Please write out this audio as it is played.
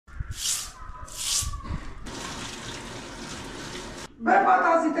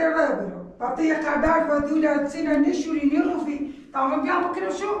بفاتازی تره برو وقتی یه قدر و دوله سینه نشوری نیروفی تمام بیام بکنم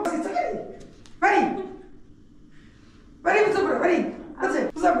شو بسی سکری بری بزا برو بری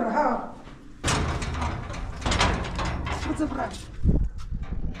بزا برو ها بزا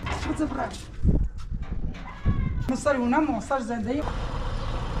برو مصر اونم مصر زنده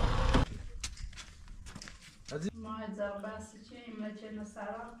ما هزار بس چی ایمچه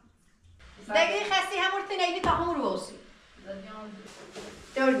نسرا دقیقی خستی همون تنیدی تا همون رو بوسی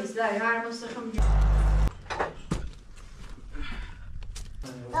دور نیست داری هر مستخم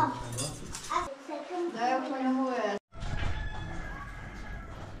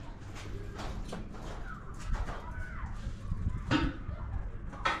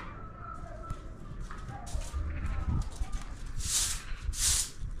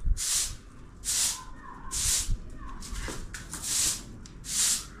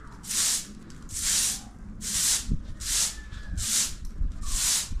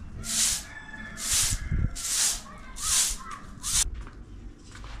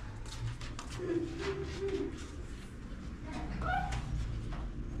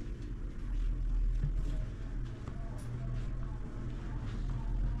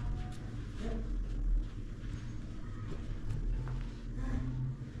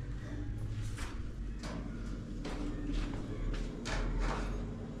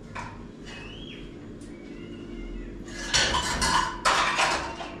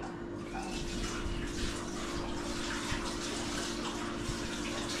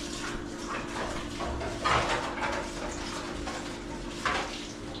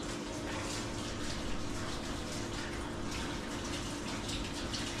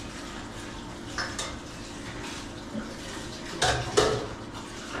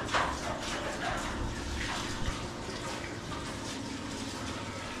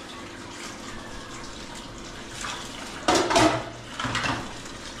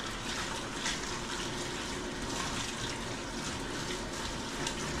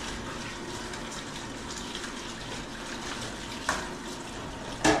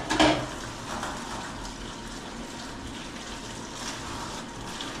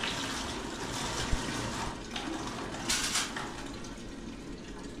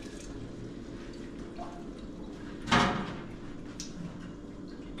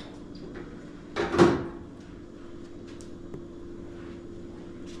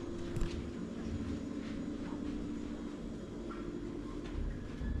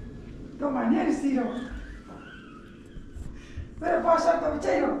ما نرسیدم بره باشد تو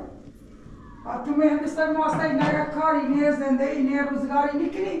بچه تو مهندستان ماسته نه کاری نه زندگی نه روزگاری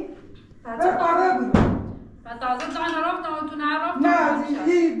نکنی بره پاره بود تازه دان رفتم تو نرفت نه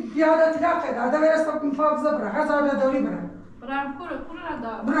این بیادتی نقه داده برستم مفاوضه بره هزار دوری بره برام کوره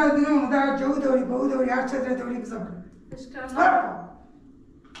ندا بره دیون در جو دوری با دوری هر چه دوری بزا بره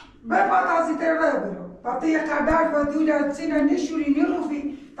بره تازه تره بره وقتی یه قدر و دوله سینه نشوری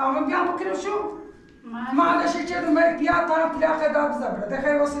نیروفی تمام بیام بکنم شو معلش چه دو مرد بیاد تام تلاقه داب زبره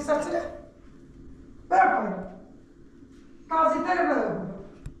دخیل واسه سلسله برپاره تازی تره بره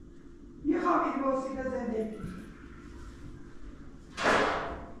میخوام این واسیله زندگی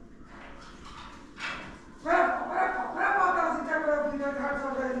برپا تازی تره بره بیاد هر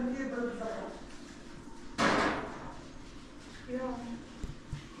سال بره بیاد بره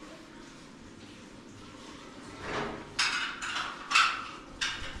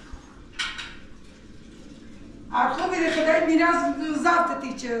بزرگ خوبی ده خدای میراز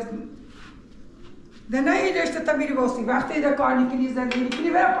زفت چیز ده نه ایدشت تا میری واسه وقتی ده کار نکنی زندگی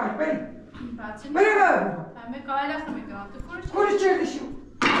نکنی بره پای بری همه کاری لست میکنم تو کورش چردشو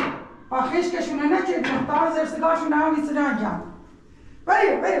آخیش کشونه نچردم تا زرسگاهشونه همی سنه انجام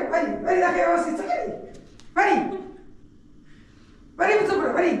بری ده خیلی واسه سکری بری بزو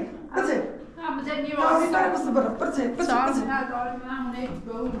برو بری بزه تازی تره بزو برو بزه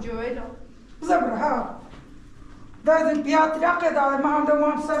بزو برو ها دادن بیات تلاقی داده ما هم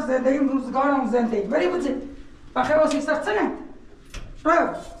دوام سر زندگی روزگارم زندگی بری بودی بخیر واسی سر چنه رو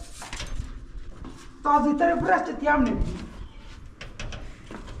تازی تر برشت تیام نمیدی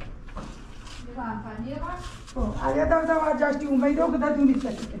آیا دم جاشتی امیدو که دادونی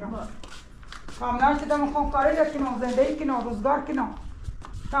سکی کنم کاملاش دم خون کاری کنم زندگی کنم روزگار کنم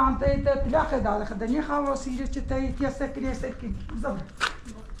تام تلاقی داده خدنی خواه واسی چه تایی سکری زبر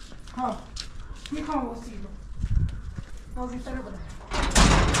ها میخوام واسی رو تازی تره بده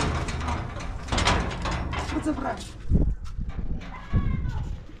بزا برای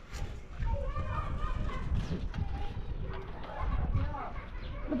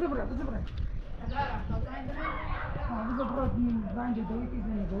بزا برای بزا برای زنج دوی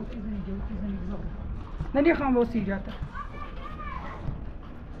زنی بزا برای نمیخوام با سیجاتا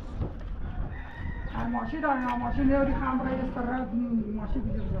ماشین دارم ماشین نیاری خواهم برای استراحت ماشین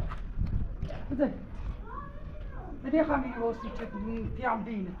بجرد بده بده خواهم این واسه چه پیام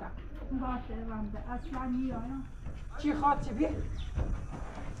بینه تا باشه رمزه اصلا میایم چی خواد چی بی؟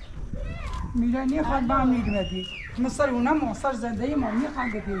 میره نیخواد با هم میگمدی مصر اونم مصر زندگی ما میخواد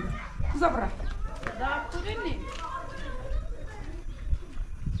بگیر زبره دا کورینی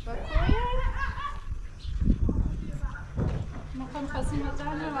بکویه مخم خسیم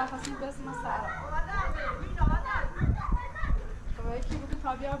جانه و خسیم بس مسارا تو یکی بگو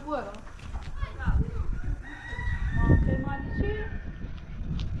تابیا برو مالی چی؟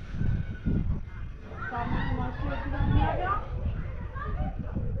 تابیا ماشی رو دیدم میایم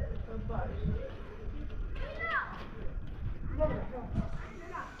باش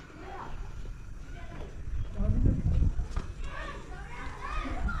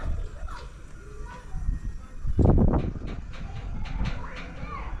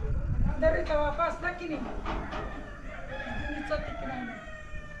داری توافاس نکنی میتوتی کنی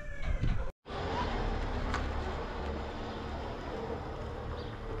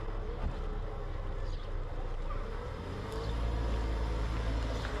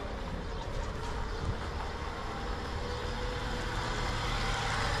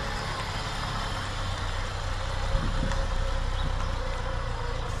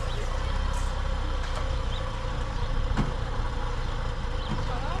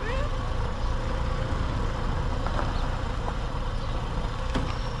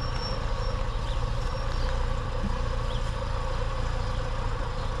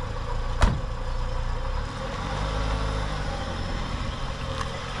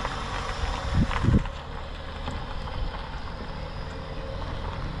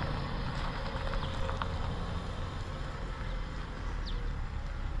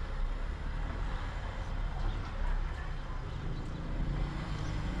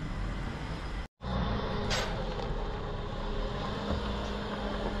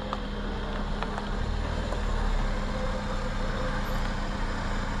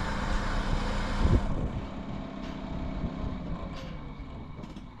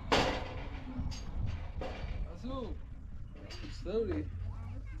Slowly.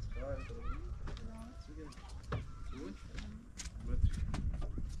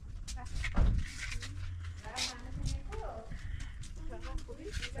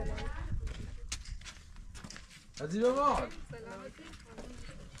 عزیز بابا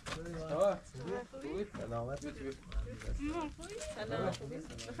سلامتی سلام خوبی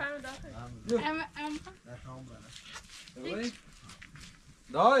بفرمایید داخل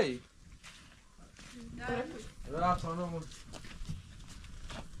دای برای افسانه مون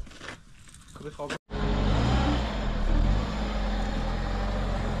کلی خواب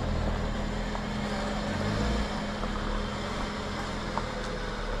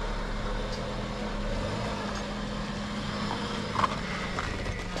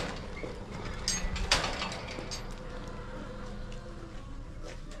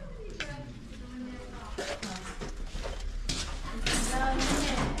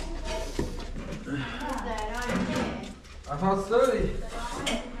Afsana.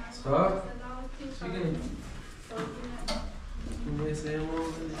 Só? Seguinte.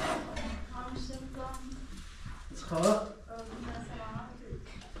 Comecemos. Só?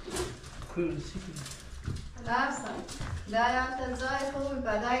 Afsana. Daí تزای خوب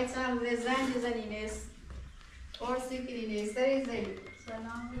بدای چند زنگ زنینست. قرصی کنینست ریزی.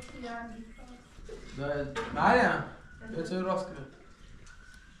 سلام یادی مریم به چه راست کرد؟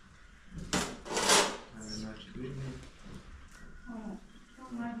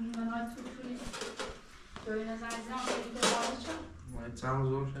 ما این چند روز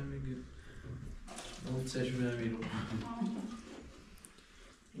روشن میگیر اون چشم میرم بیرون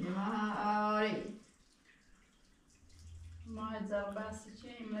آره ما هزار بحثی چه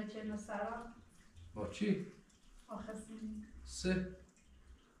این مچه نسارا با چی؟ آخسیم سه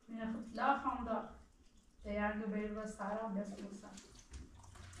میخواد لا خانده دیارگو بیر و سارا بسوسا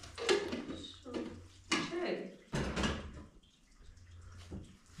چه؟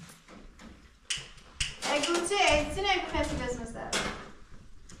 اگو چه؟ چه نگو کسی بسوسا؟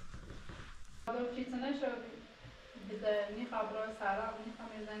 حالا چیتونه شو بده میخواب رو سارا میخوام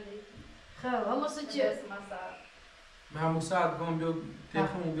زندگی خب اما چه؟ من مساعد گام بیو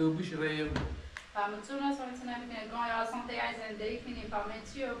تلفن بیو بیش ریم فهمتون است میتونه میکنه گاهی آسان تیای زندگی کنی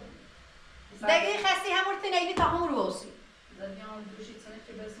فهمتی و دقیقی خستی همون تنیدی تا همون روزی زدیان دوشیتونه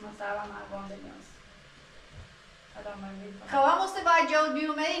که بس مسارا مرگان دنیاست خب هم مست باید جود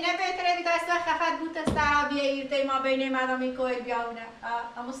بیومدی نه بهتره بیتا است خفت بود سارا بیا ایرته ما بین مردمی کوی بیاونه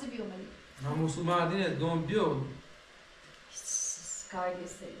هم مست بیومدی من مسومدینه گام بیو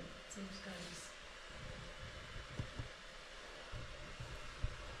سکایدیسته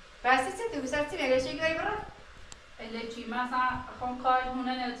راستی چه تو بسرتی نگشی گری برا؟ اللي چی مثلا خون کار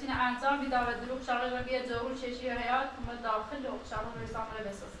هونه نتین انجام بیده و دروغ شغل رو بیه جاور چشی حیات کمه داخل و شغل رو سامره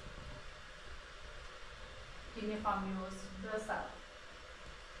بساز اینی خامیوز درسته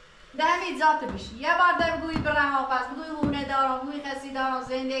دمی ذات بشی یه بار در بگوی برم آقاس بگوی هونه دارم بگوی خسی دارم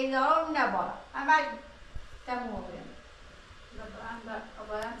زندگی دارم نبارم اما تموم بریم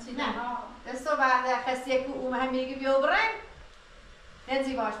نه دستو بعد خسی که اوم هم میگی بیو برم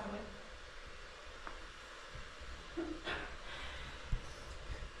نزی باش بریم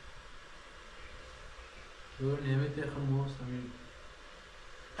دور نمیته خموس همین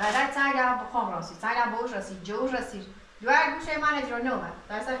بعد سعی بخوام راستی سعی باش راستی جوش راستی دوار گوشه من اجرا نومد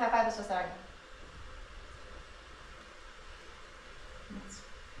درست خفه بسو سرگی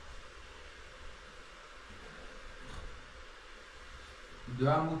دو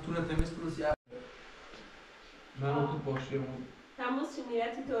هم بود تونه تمیز کنست یا من تو باشه بود تماس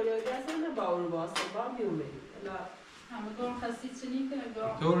نیتی توریوی هستن با اون واسه با میومه لا همه گرم خستی چنی که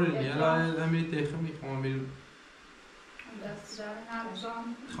گرم طوری نیلا همین تیخم میخوام میل دست جای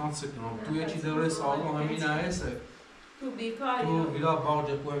نمجام خانسه کنم تو یه چیز دوره سالو همین هسته تو بیکاری تو ویلا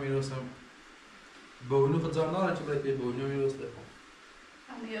باغ جپو میرسم با اونو خود ناره چه باید با اونو میرسه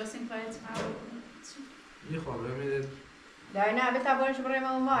همه یاسین پایت میخوام بمیده دای نه بتابونش بریم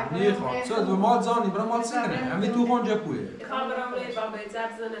اون ماک میخوام چه دو مال زانی برای مال سکنه همین تو خون جپویه کامرام روی با بیزر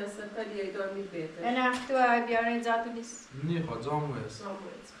زنه سفری دار میبیته نه تو بیارین ذاتو نیست میخواد زامو هست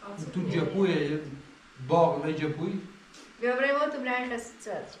سامویت تو جپویه باغ به جپوی بیا بریم تو برای خستی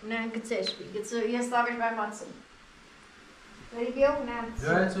چت نه گتش بی گتش یه سابش بر ماتسن بری بیو نه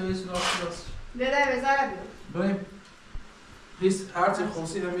جای تو یه سلاس بیا در بزاره بیو بریم هیچ هرچی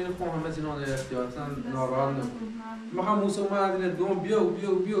خونسی همین خون همه زینان احتیاطاً ناراحت نکن ما هم موسی اومد این دوم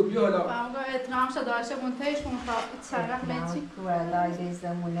بیا حالا فهمگاه اترام شد داشته منتهیش کن سرق لیتی والله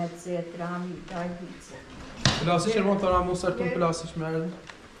زمونت زیت رامی دای بیت پلاسیش رو ترام موسرتون پلاسیش مرد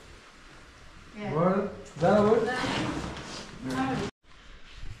وارد زنه بود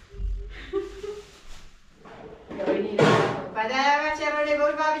بعد اول چه رو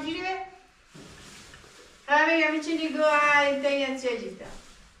نگوش با بجیری به همه یا میچینی گو های تایید چه جیتا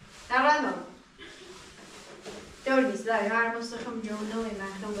نرانو دور نیست داری هر مستخم جونوی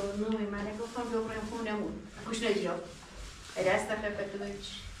من خم جونوی من گفتم ببرم خونمون گوش نگیرم دست خفت تو هیچ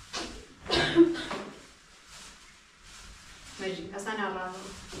مجی اصلا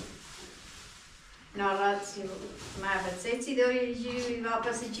ناراد سی معبد سیتی داری جیری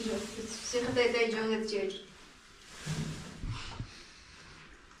واپس چی رو سیخته تای جونگت چیج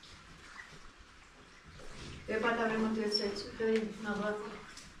به پاتا به موتور سیتی داری ناراد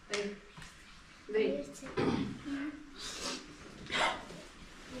بری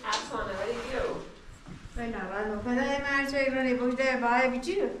افسانه ولی بیو به ناراد پدای مرچه ایرانی بوده بای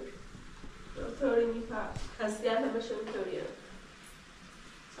بیچی رو توری میفهم خستیت همشون توریه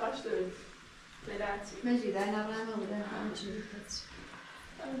ساش داری ملاتی مجی دای ناراد بوده همه چی بیتت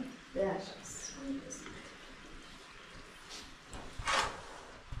بیاشت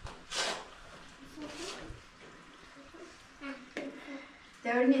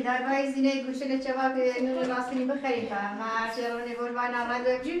دورنی در بای زینه گوشه چواب نور راستی بخریم فهم ما چرا نگور بای ناراد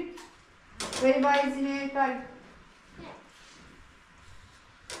بجی ولی بای زینه کار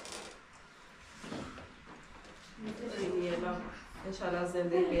اینیه با انشالله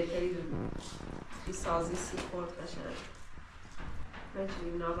زندگی بهتری دو بی سازی سیپورت بشن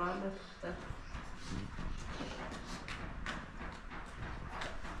مجریم نارال نفته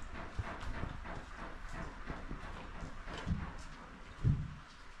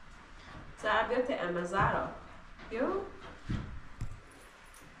زر بیاته امه زرا بیو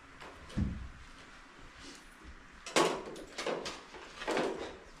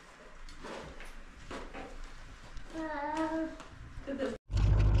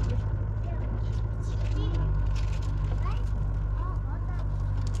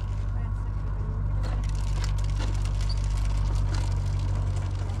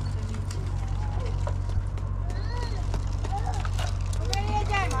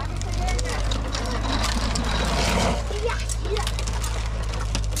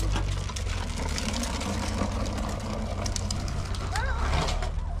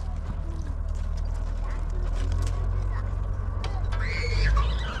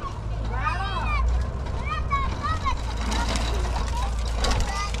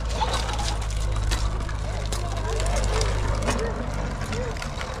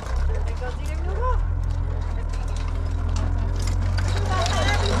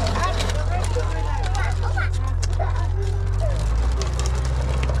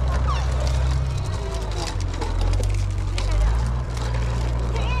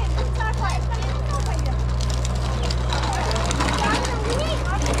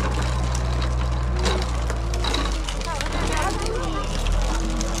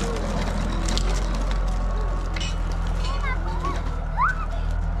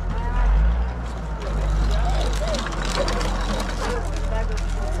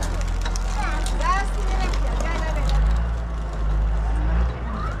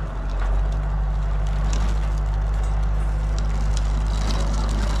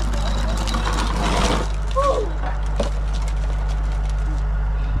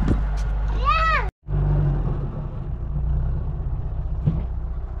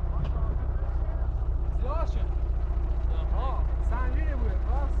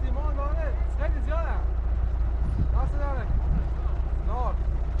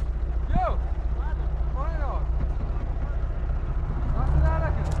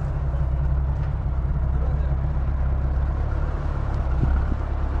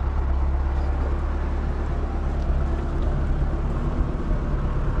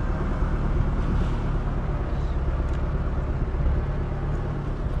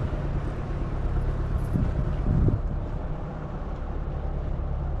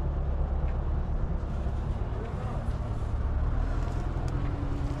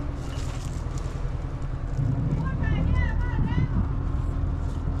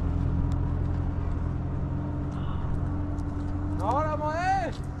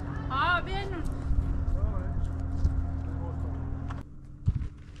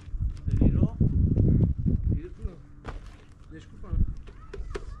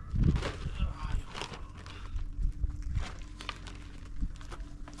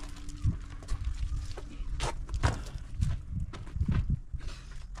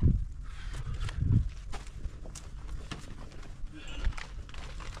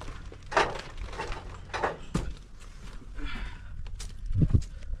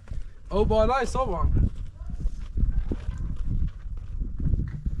او بالای صبحان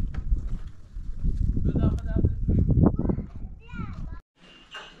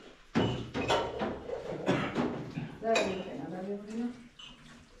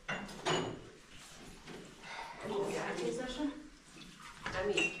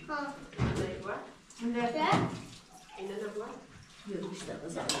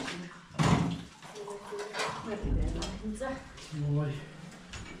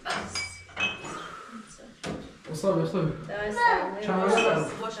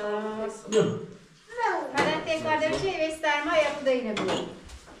وصل بعد تکرار بشه به سرمایه خدا اینه بود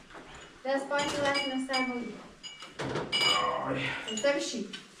دست پایین تو وقت سرمایه اینجا بشی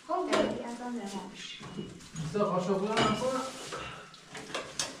اینجا قاشق بودن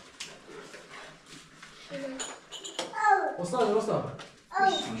افسانه وصل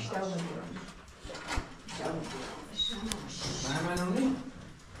من اونی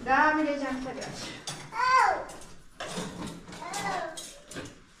ده میره جمع تبیاش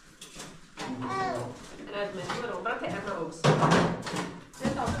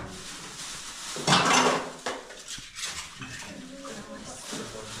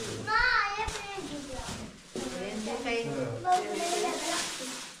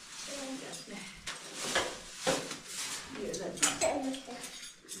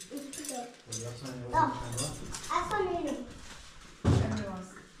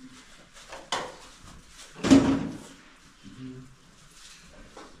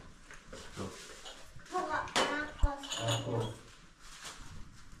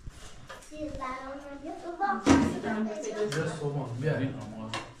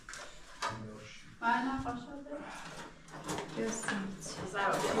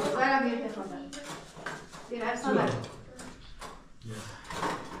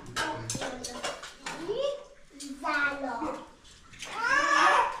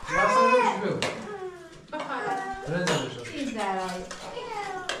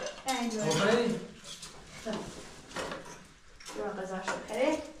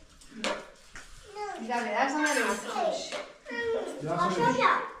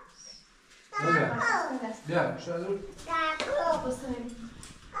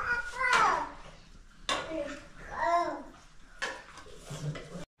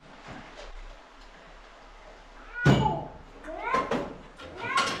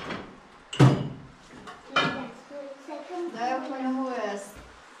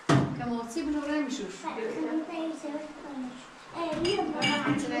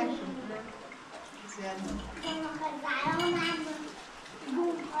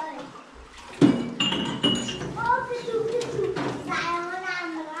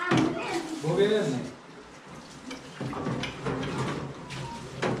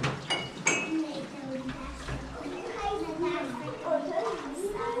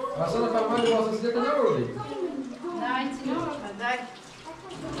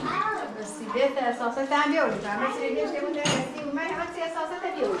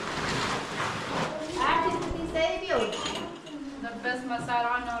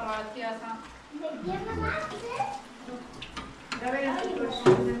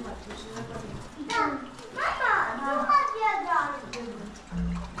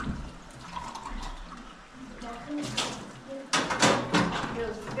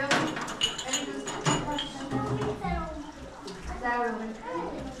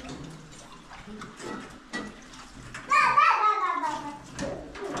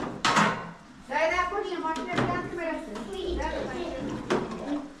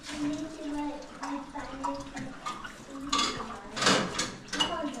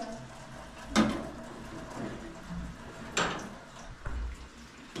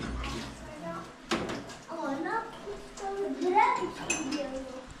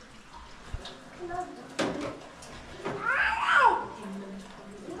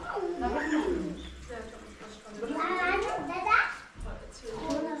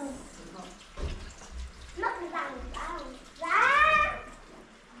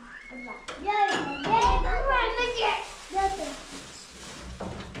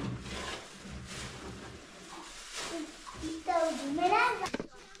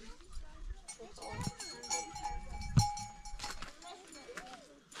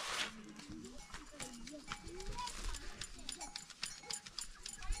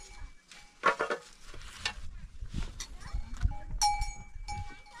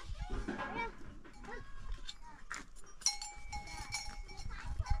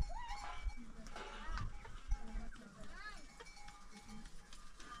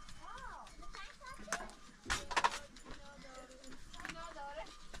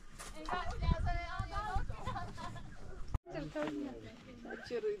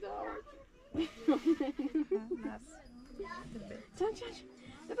چند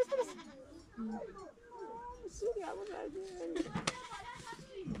بس سوری همون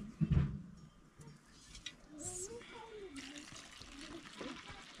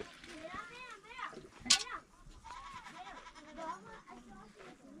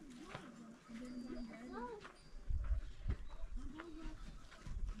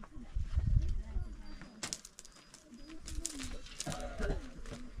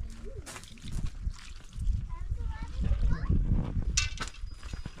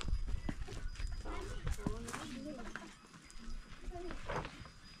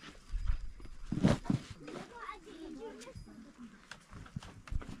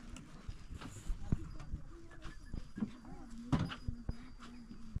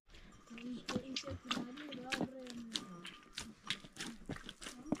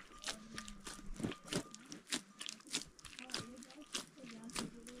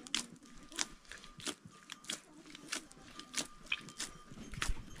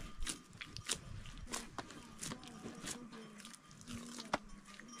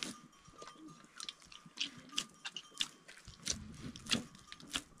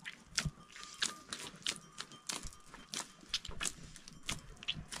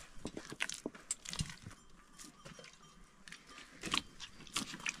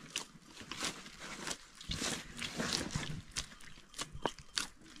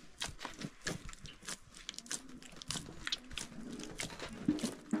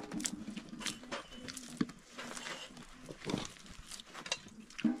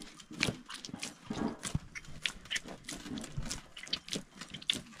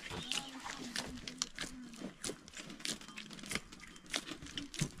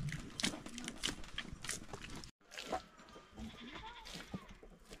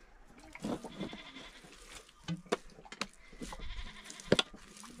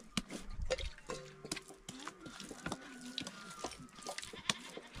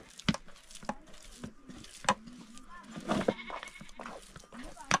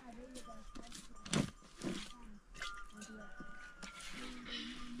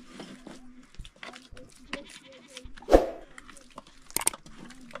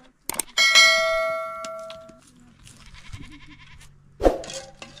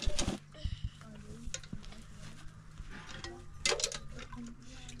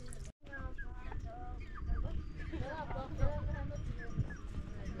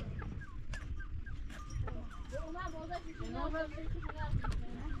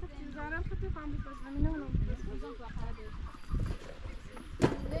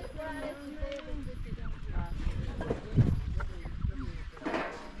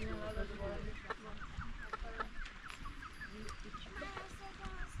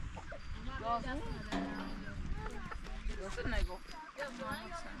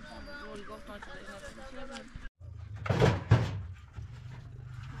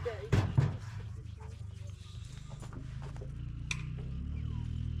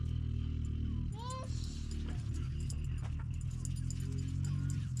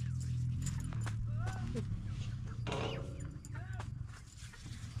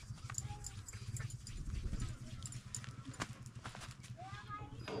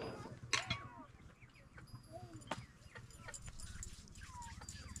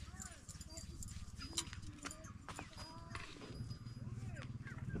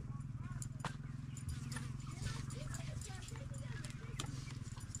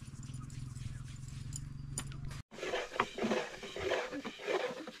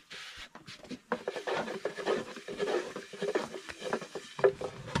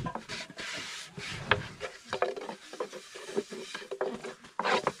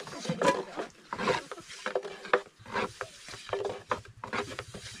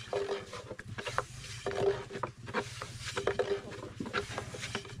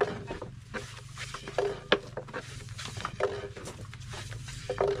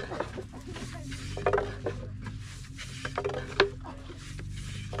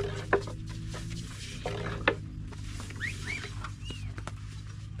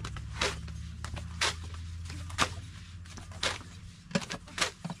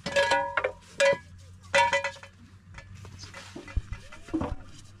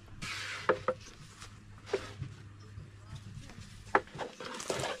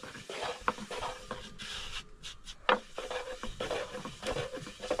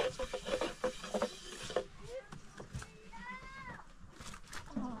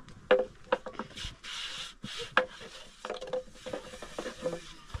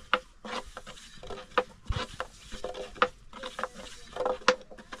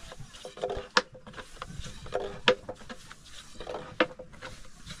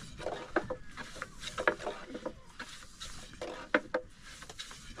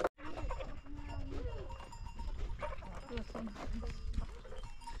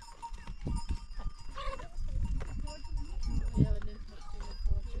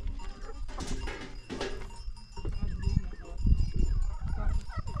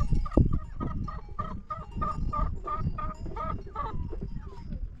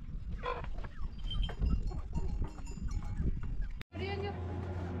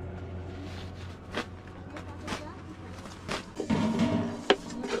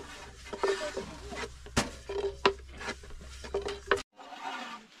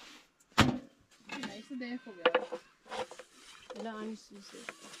سوسه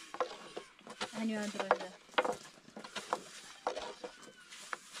أنا أدرجه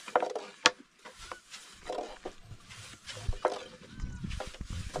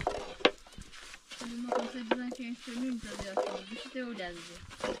ما كنت أدري كيف تسوين تبي أصلا بس تقول هذا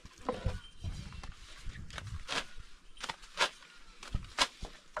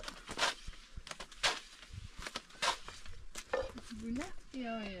بنا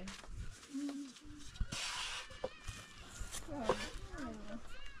يا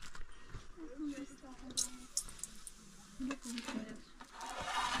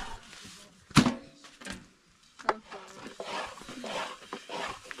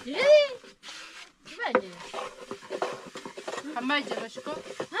ما يجرى شكو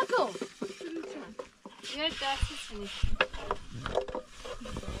هاكو يا تاسسني